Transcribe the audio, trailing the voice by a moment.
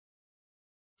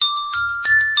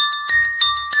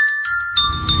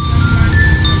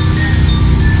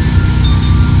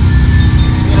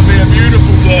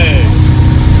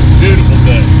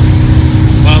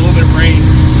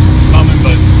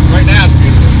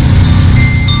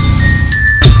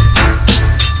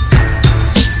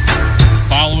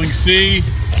OCMD.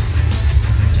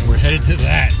 And we're headed to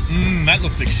that. That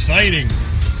looks exciting.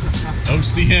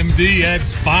 OCMD at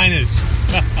its finest.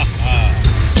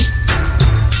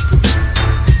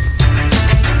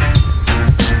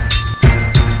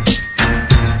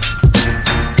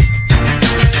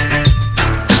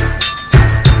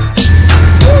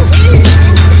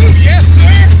 Yes,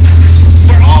 sir.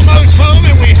 We're almost home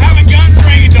and we haven't gotten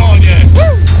rained on yet.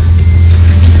 Woo.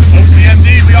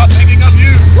 OCMD, we are thinking of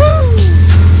you. Woo.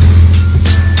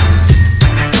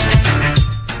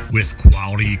 With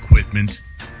quality equipment,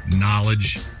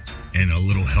 knowledge, and a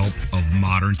little help of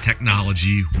modern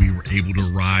technology, we were able to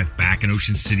arrive back in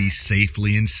Ocean City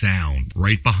safely and sound,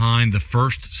 right behind the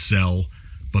first cell,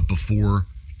 but before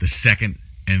the second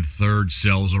and third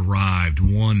cells arrived,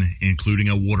 one including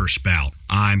a water spout.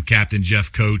 I'm Captain Jeff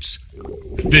Coates.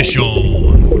 Fish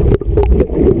on!